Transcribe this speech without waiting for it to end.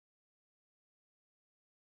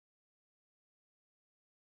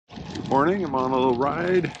Morning, I'm on a little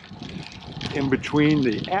ride in between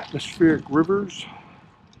the atmospheric rivers.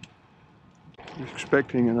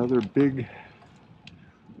 Expecting another big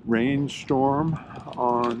rainstorm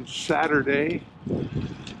on Saturday.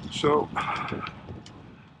 So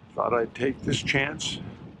thought I'd take this chance,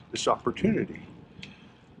 this opportunity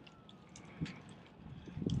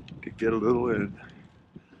to get a little in.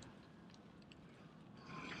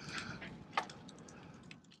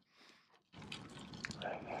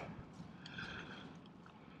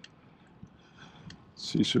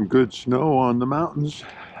 See some good snow on the mountains.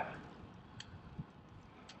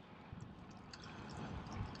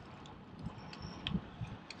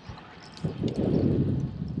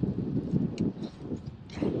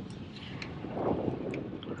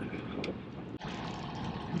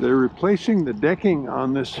 They're replacing the decking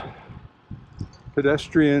on this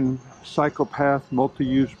pedestrian cycle path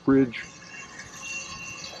multi-use bridge,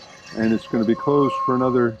 and it's going to be closed for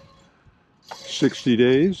another 60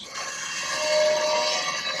 days.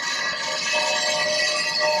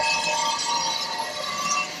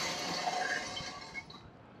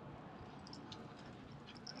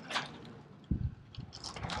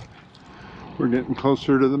 We're getting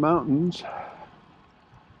closer to the mountains.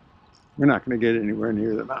 We're not going to get anywhere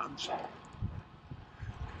near the mountains,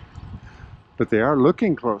 but they are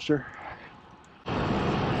looking closer.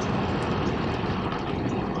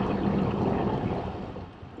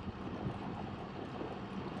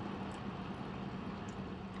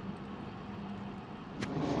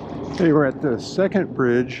 They were at the second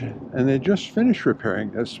bridge and they just finished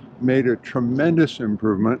repairing this. Made a tremendous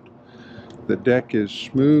improvement. The deck is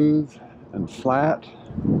smooth and flat.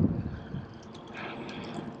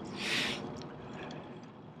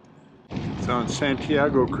 It's on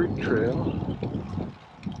Santiago Creek Trail,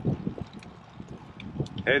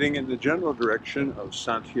 heading in the general direction of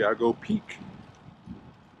Santiago Peak.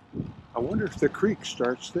 I wonder if the creek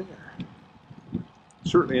starts there.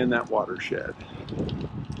 Certainly in that watershed.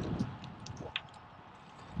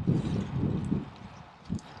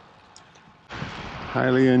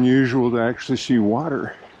 Highly unusual to actually see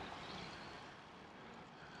water.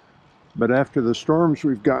 But after the storms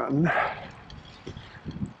we've gotten,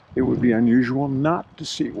 it would be unusual not to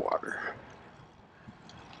see water.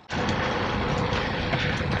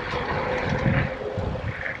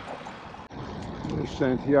 There's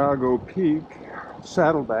Santiago Peak,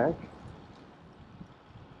 Saddleback.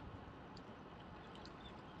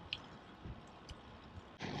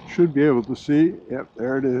 Should be able to see, yep,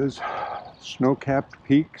 there it is. Snow-capped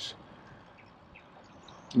peaks.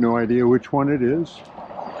 No idea which one it is.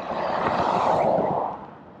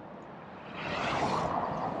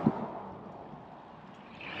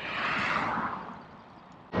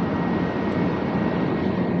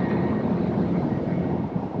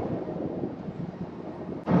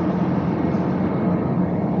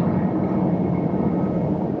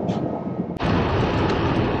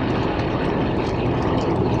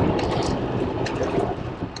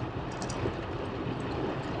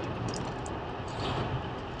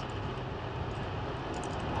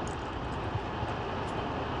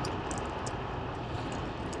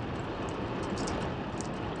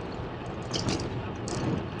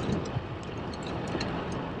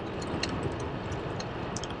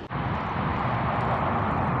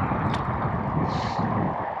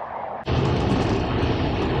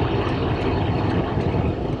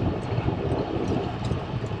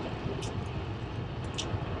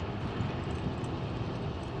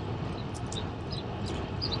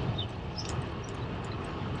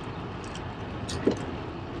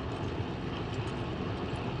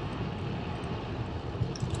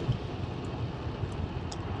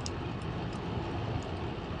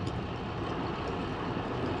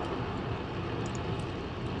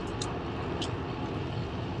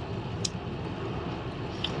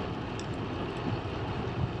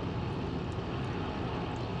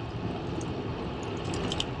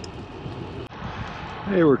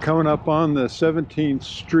 Hey, we're coming up on the 17th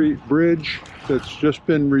Street Bridge that's just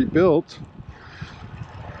been rebuilt,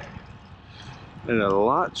 and a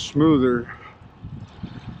lot smoother